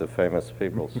thoughts to famous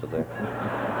people, so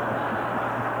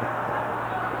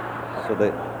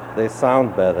they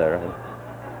sound better.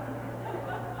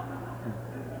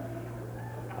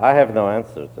 I have no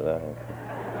answer to that.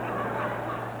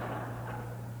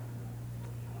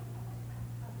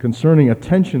 Concerning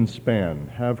attention span,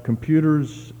 have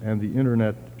computers and the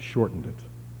internet shortened it?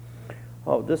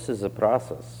 Oh, this is a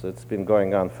process. It's been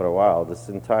going on for a while. This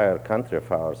entire country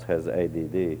of ours has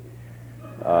ADD,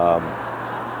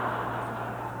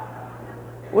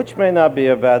 which may not be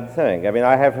a bad thing. I mean,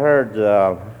 I have heard,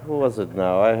 who was it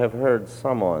now? I have heard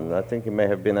someone, I think it may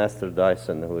have been Esther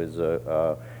Dyson, who is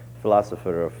a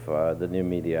philosopher of the new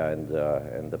media and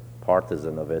the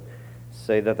partisan of it,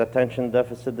 say that attention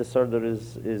deficit disorder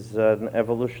is an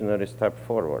evolutionary step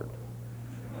forward.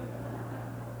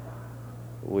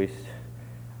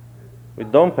 We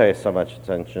don't pay so much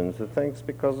attention to things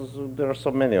because there are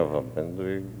so many of them, and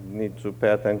we need to pay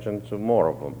attention to more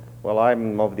of them. Well,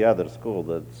 I'm of the other school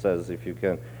that says if you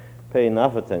can pay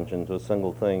enough attention to a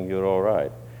single thing, you're all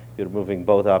right. You're moving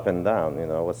both up and down.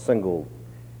 A single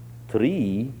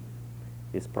tree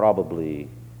is probably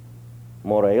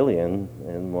more alien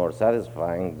and more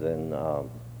satisfying than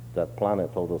that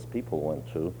planet all those people went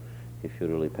to, if you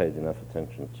really paid enough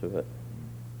attention to it.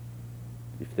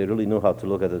 If they really knew how to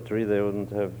look at a tree, they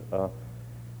wouldn't have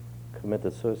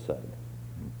committed suicide.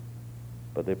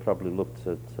 But they probably looked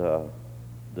at the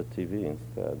TV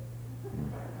instead.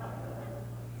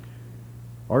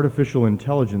 Artificial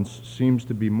intelligence seems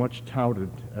to be much touted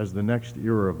as the next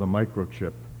era of the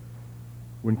microchip.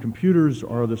 When computers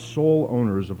are the sole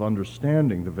owners of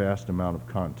understanding the vast amount of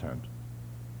content,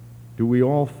 do we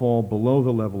all fall below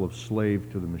the level of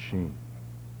slave to the machine?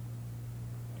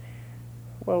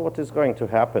 Well, what is going to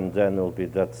happen then will be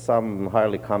that some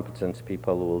highly competent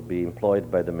people will be employed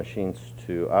by the machines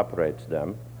to operate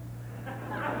them.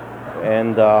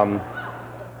 And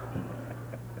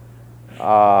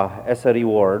as a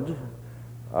reward,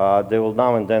 they will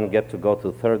now and then get to go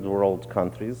to third world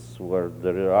countries where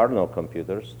there are no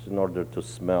computers in order to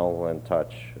smell and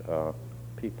touch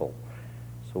people.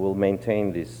 So we'll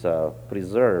maintain these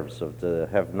preserves of the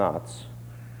have-nots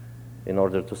in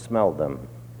order to smell them.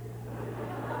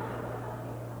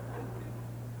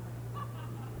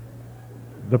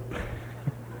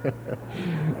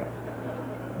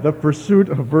 The pursuit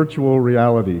of virtual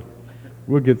reality.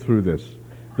 We'll get through this.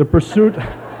 The pursuit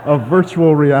of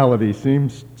virtual reality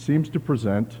seems to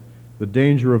present the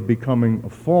danger of becoming a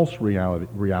false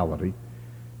reality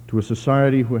to a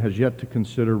society who has yet to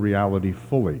consider reality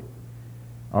fully.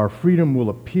 Our freedom will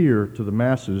appear to the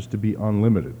masses to be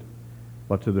unlimited,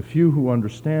 but to the few who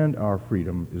understand our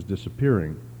freedom is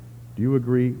disappearing. Do you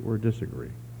agree or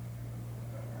disagree?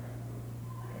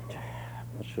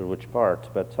 Not sure which part,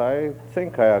 but I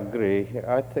think I agree.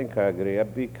 I think I agree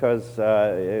because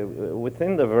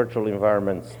within the virtual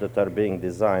environments that are being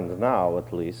designed now,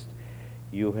 at least,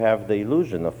 you have the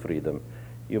illusion of freedom.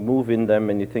 You move in them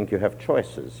and you think you have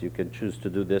choices. You can choose to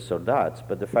do this or that,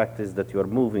 but the fact is that you're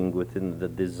moving within the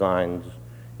designed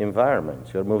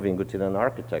environment. You're moving within an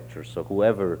architecture, so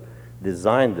whoever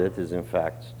designed it is in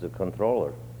fact the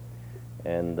controller.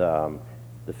 And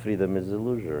the freedom is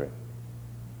illusory.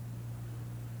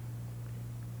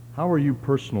 How are you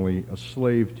personally a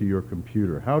slave to your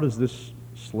computer? How does this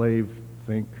slave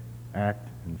think, act,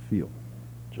 and feel?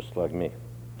 Just like me.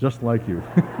 Just like you.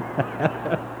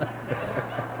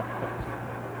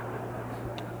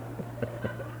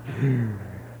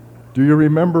 Do you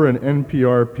remember an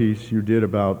NPR piece you did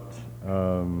about,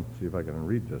 see if I can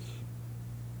read this,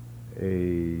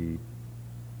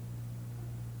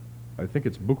 I think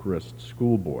it's Bucharest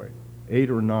schoolboy, 8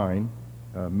 or 9,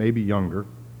 maybe younger,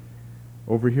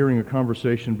 overhearing a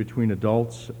conversation between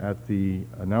adults at the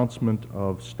announcement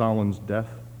of Stalin's death?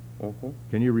 Mm-hmm.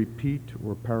 Can you repeat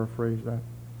or paraphrase that?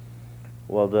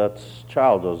 Well, that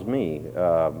child was me.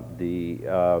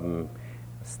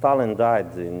 Stalin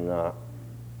died in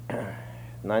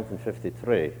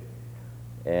 1953,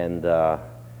 and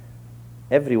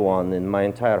everyone in my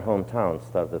entire hometown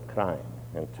started crying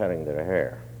and tearing their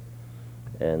hair.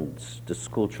 And the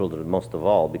school children most of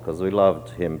all, because we loved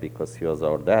him because he was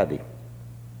our daddy.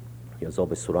 He was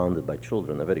always surrounded by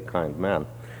children, a very kind man.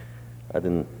 I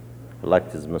didn't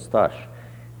like his mustache.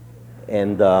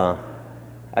 And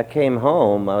I came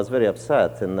home, I was very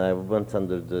upset, and I went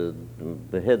under the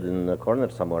hid in a corner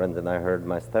somewhere, and then I heard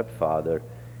my stepfather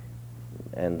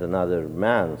and another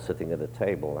man sitting at a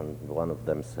table, and one of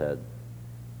them said,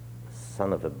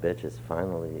 "Son of a bitch is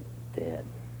finally dead."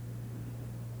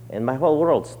 And my whole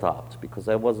world stopped, because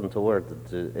I wasn't aware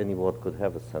that anyone could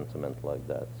have a sentiment like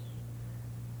that.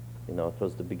 You know, it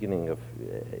was the beginning of,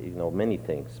 many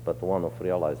things, but one of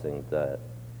realizing that,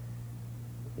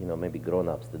 maybe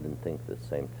grown-ups didn't think the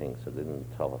same things or didn't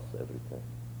tell us everything.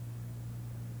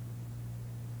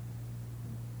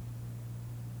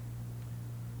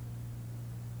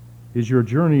 Is your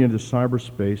journey into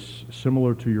cyberspace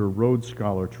similar to your Rhodes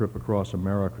Scholar trip across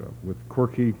America, with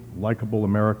quirky, likable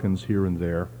Americans here and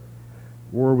there?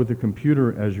 Or with a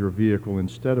computer as your vehicle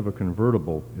instead of a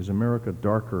convertible, is America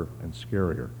darker and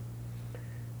scarier?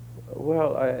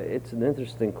 Well, it's an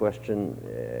interesting question,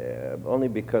 only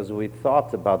because we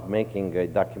thought about making a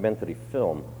documentary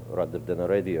film rather than a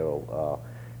radio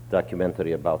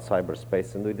documentary about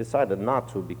cyberspace, and we decided not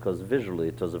to because visually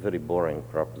it was a very boring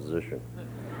proposition.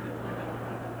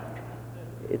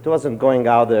 It wasn't going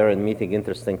out there and meeting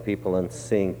interesting people and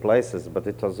seeing places, but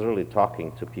it was really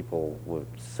talking to people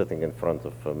sitting in front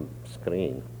of a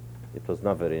screen. It was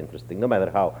not very interesting, no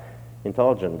matter how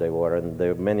intelligent they were, and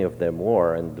many of them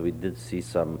were, and we did see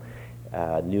some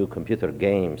new computer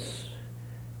games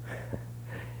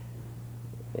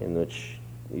in which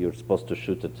you're supposed to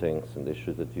shoot at things and they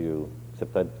shoot at you,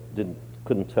 except I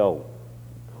couldn't tell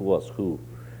who was who.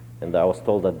 And I was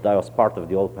told that was part of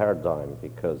the old paradigm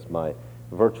because my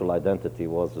virtual identity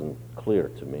wasn't clear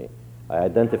to me. I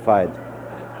identified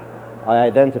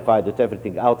with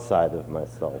everything outside of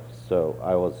myself, so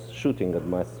I was shooting at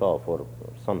myself or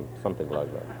something like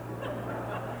that.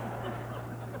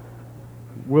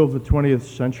 Will the 20th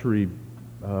century,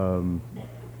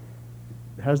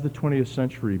 has the 20th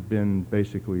century been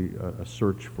basically a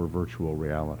search for virtual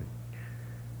reality?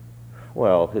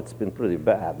 Well, it's been pretty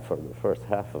bad for the first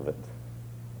half of it.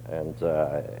 And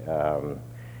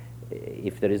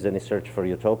if there is any search for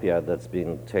utopia that's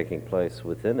been taking place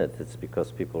within it, it's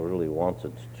because people really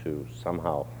wanted to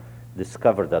somehow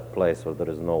discover that place where there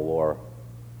is no war,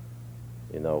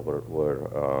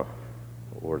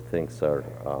 where things are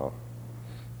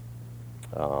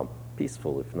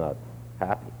peaceful, if not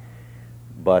happy.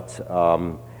 But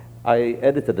I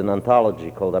edited an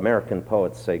anthology called American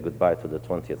Poets Say Goodbye to the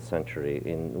 20th Century,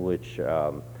 in which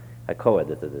I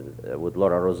co-edited it with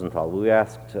Laura Rosenthal. We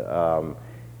asked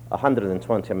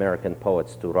 120 American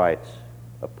poets to write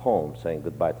a poem saying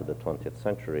goodbye to the 20th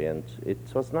century, and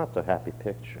it was not a happy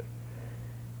picture.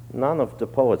 None of the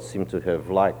poets seem to have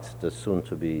liked the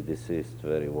soon-to-be deceased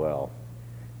very well.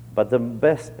 But the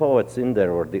best poets in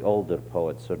there were the older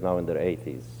poets who are now in their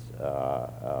 80s.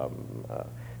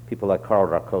 People like Carl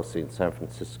Rakosi in San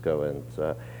Francisco, and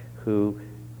who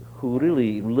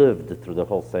really lived through the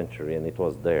whole century, and it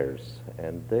was theirs.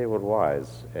 And they were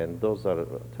wise, and those are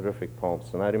terrific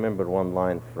poems. And I remember one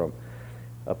line from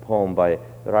a poem by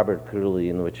Robert Creeley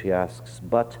in which he asks,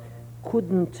 "But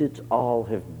couldn't it all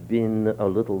have been a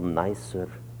little nicer,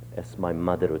 as my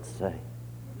mother would say?"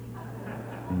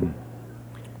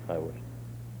 I would.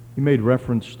 You made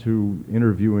reference to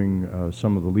interviewing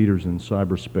some of the leaders in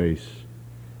cyberspace.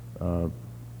 Uh,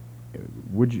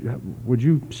 would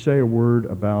you say a word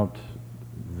about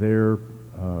their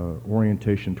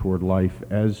orientation toward life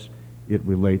as it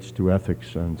relates to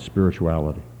ethics and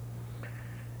spirituality?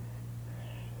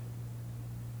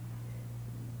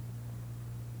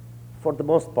 For the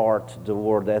most part, the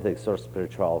word ethics or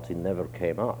spirituality never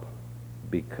came up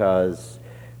because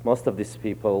most of these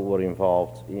people were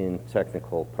involved in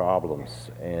technical problems,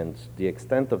 and the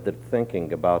extent of their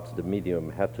thinking about the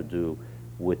medium had to do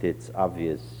with its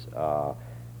obvious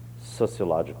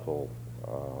sociological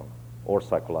or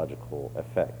psychological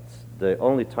effects. The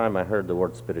only time I heard the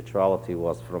word spirituality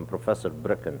was from Professor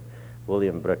Bricken,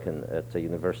 William Bricken at the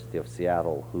University of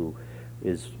Seattle, who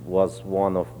was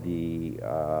one of the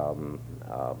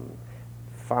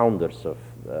founders of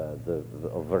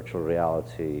of virtual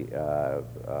reality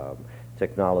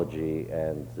technology,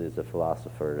 and is a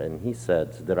philosopher. And he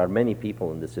said there are many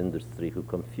people in this industry who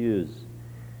confuse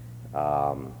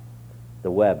the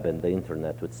web and the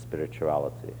internet with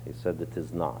spirituality. He said it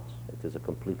is not. It is a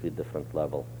completely different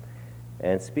level.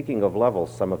 And speaking of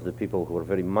levels, some of the people who are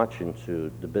very much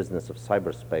into the business of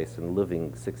cyberspace and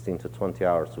living 16 to 20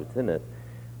 hours within it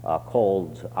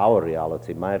called our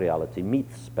reality, my reality,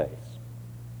 meat space,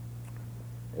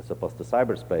 as opposed to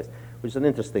cyberspace, which is an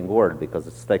interesting word because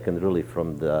it's taken really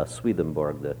from the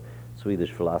Swedenborg, the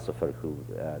Swedish philosopher who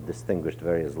distinguished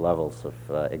various levels of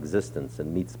existence,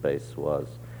 and meat space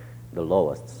was the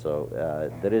lowest. So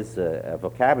there is a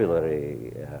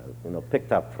vocabulary,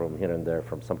 picked up from here and there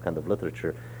from some kind of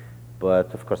literature,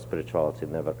 but of course spirituality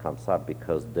never comes up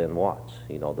because then what?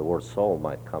 The word soul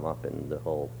might come up and the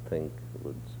whole thing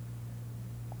would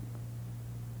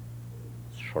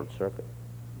short circuit.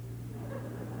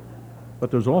 But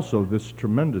there's also this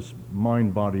tremendous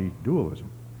mind-body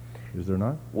dualism, is there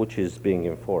not? Which is being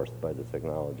enforced by the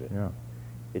technology. Yeah.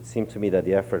 It seemed to me that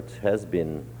the effort has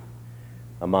been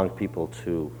among people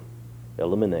to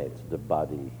eliminate the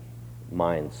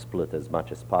body-mind split as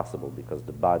much as possible because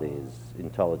the body is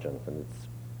intelligent and it's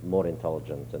more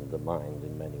intelligent than the mind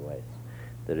in many ways.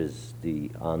 There is the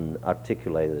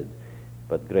unarticulated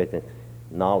but great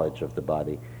knowledge of the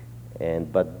body,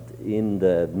 but in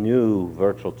the new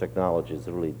virtual technologies,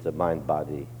 really the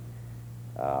mind-body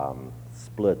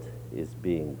split is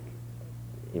being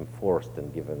enforced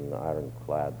and given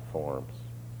ironclad forms.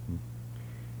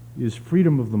 Is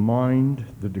freedom of the mind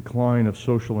the decline of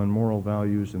social and moral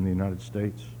values in the United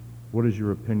States? What is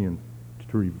your opinion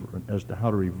as to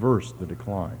how to reverse the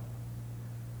decline?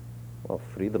 Well,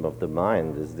 freedom of the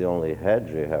mind is the only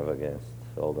hedge you have against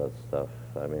all that stuff.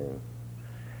 I mean,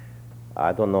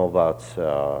 I don't know about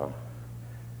how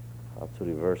to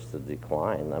reverse the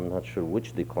decline. I'm not sure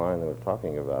which decline we're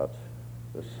talking about.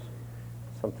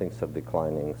 Some things are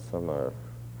declining, some are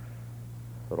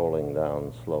rolling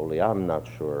down slowly. I'm not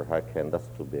sure. That's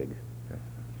too big. Okay.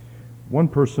 One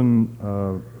person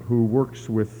who works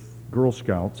with Girl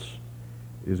Scouts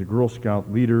is a Girl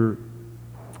Scout leader,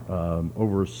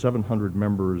 over 700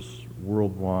 members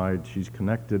worldwide. She's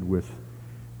connected with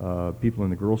people in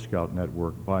the Girl Scout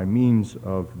network by means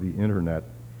of the internet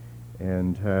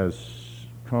and has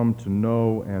come to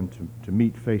know and to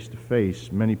meet face to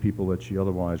face many people that she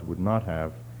otherwise would not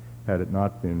have had it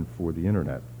not been for the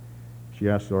internet. She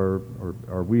asked, are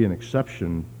we an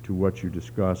exception to what you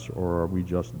discuss, or are we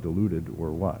just deluded,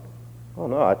 or what? Oh,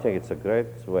 no, I think it's a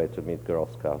great way to meet Girl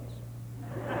Scouts.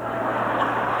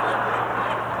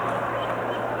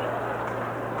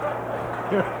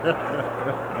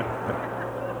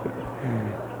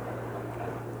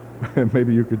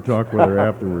 Maybe you could talk with her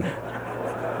afterwards.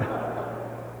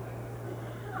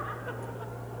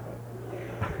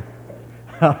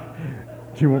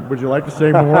 Would you like to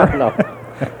say more? No.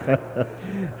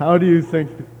 How do you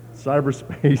think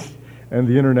cyberspace and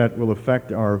the internet will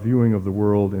affect our viewing of the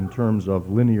world in terms of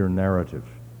linear narrative?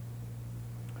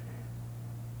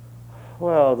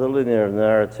 Well, the linear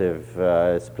narrative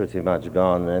is pretty much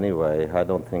gone anyway. I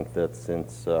don't think that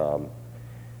since the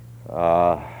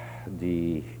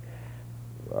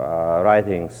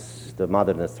writings, the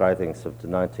modernist writings of the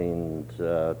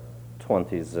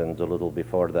 1920s and a little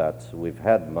before that, we've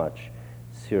had much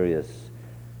serious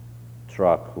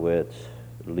truck with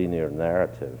linear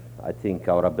narrative. I think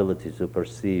our ability to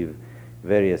perceive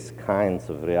various kinds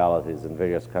of realities and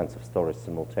various kinds of stories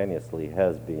simultaneously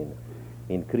has been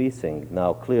increasing.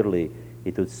 Now, clearly,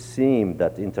 it would seem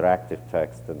that interactive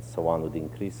text and so on would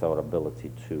increase our ability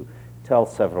to tell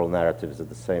several narratives at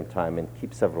the same time and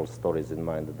keep several stories in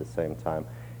mind at the same time.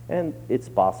 And it's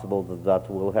possible that that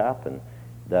will happen,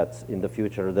 that in the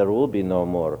future there will be no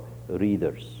more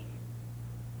readers,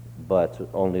 but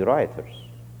only writers,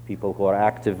 people who are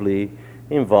actively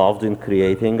involved in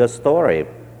creating a story.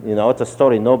 You know, it's a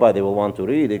story nobody will want to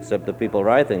read except the people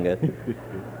writing it.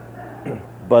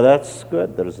 But that's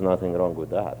good. There's nothing wrong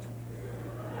with that.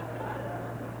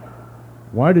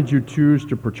 Why did you choose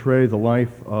to portray the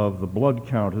life of the Blood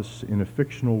Countess in a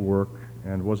fictional work,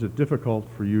 and was it difficult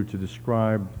for you to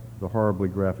describe the horribly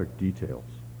graphic details?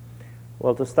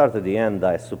 Well, to start at the end,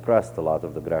 I suppressed a lot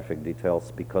of the graphic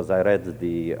details because I read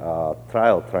the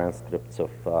trial transcripts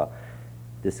of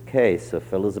this case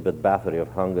of Elizabeth Bathory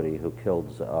of Hungary, who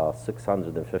killed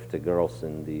 650 girls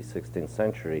in the 16th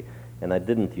century, and I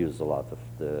didn't use a lot of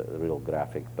the real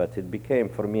graphic, but it became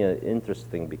for me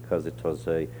interesting because it was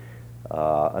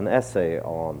an essay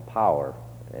on power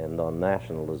and on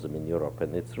nationalism in Europe,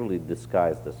 and it's really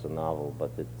disguised as a novel, but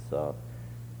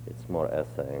it's more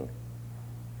essaying.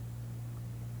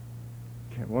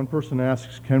 One person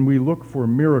asks, can we look for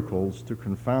miracles to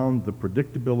confound the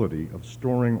predictability of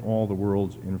storing all the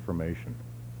world's information?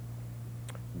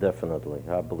 Definitely.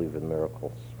 I believe in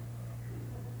miracles.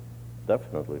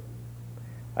 Definitely.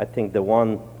 I think the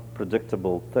one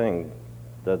predictable thing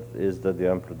that is that the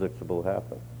unpredictable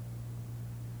happens.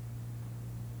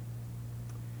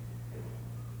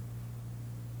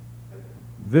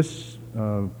 This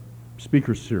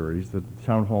speaker series, the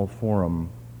Town Hall Forum,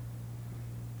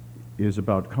 is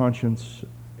about conscience,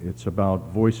 it's about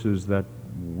voices that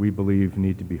we believe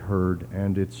need to be heard,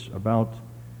 and it's about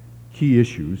key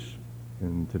issues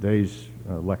in today's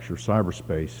lecture,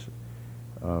 cyberspace,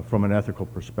 from an ethical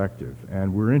perspective.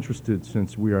 And we're interested,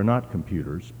 since we are not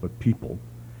computers, but people,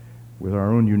 with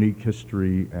our own unique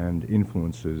history and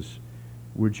influences.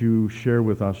 Would you share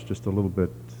with us just a little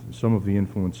bit some of the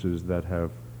influences that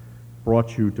have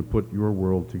brought you to put your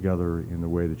world together in the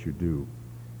way that you do,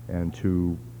 and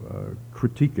to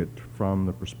critique it from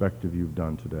the perspective you've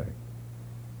done today?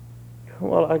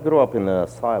 Well, I grew up in a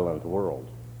silent world.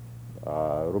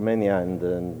 Romania in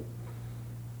the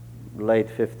late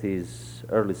 50s,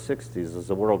 early 60s is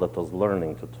a world that was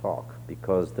learning to talk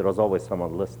because there was always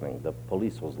someone listening. The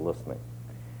police was listening.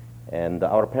 And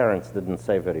our parents didn't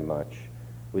say very much.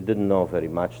 We didn't know very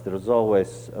much. There was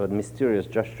always a mysterious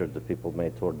gesture that people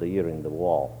made toward the ear in the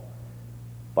wall.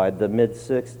 By the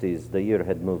mid-60s, the ear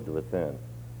had moved within.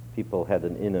 People had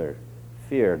an inner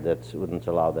fear that wouldn't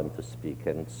allow them to speak.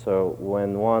 And so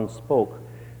when one spoke,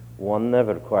 one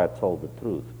never quite told the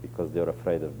truth because they were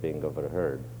afraid of being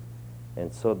overheard.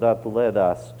 And so that led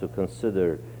us to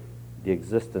consider the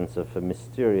existence of a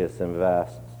mysterious and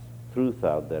vast truth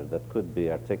out there that could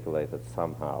be articulated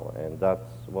somehow, and that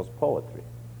was poetry.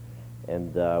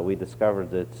 And we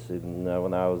discovered it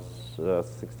when I was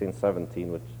 16,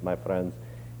 17 with my friends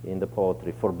in the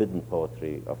poetry, forbidden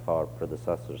poetry of our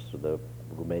predecessors, the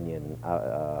Romanian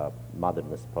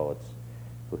modernist poets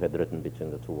who had written between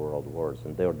the two world wars,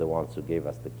 and they were the ones who gave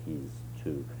us the keys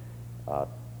to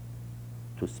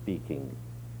speaking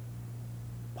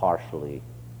partially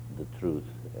the truth,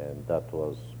 and that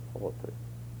was poetry.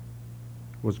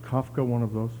 Was Kafka one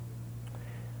of those?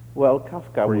 Well,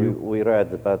 Kafka we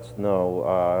read, but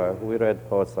no, we read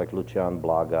poets like Lucian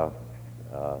Blaga,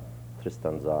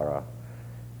 Tristan Tzara,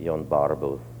 Ion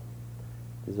Barbu.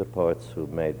 These are poets who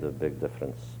made a big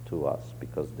difference to us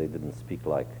because they didn't speak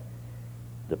like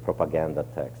the propaganda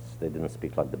texts, they didn't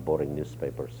speak like the boring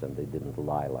newspapers, and they didn't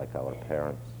lie like our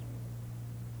parents.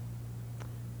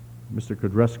 Mr.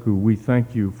 Codrescu, we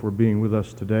thank you for being with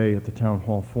us today at the Town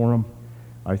Hall Forum.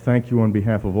 I thank you on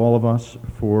behalf of all of us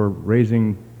for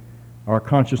raising our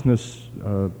consciousness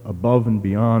above and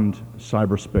beyond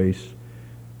cyberspace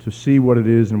to see what it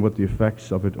is and what the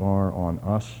effects of it are on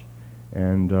us,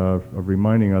 and of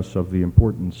reminding us of the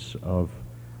importance of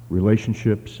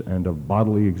relationships and of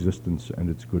bodily existence and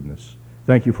its goodness.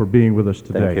 Thank you for being with us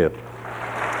today. Thank you.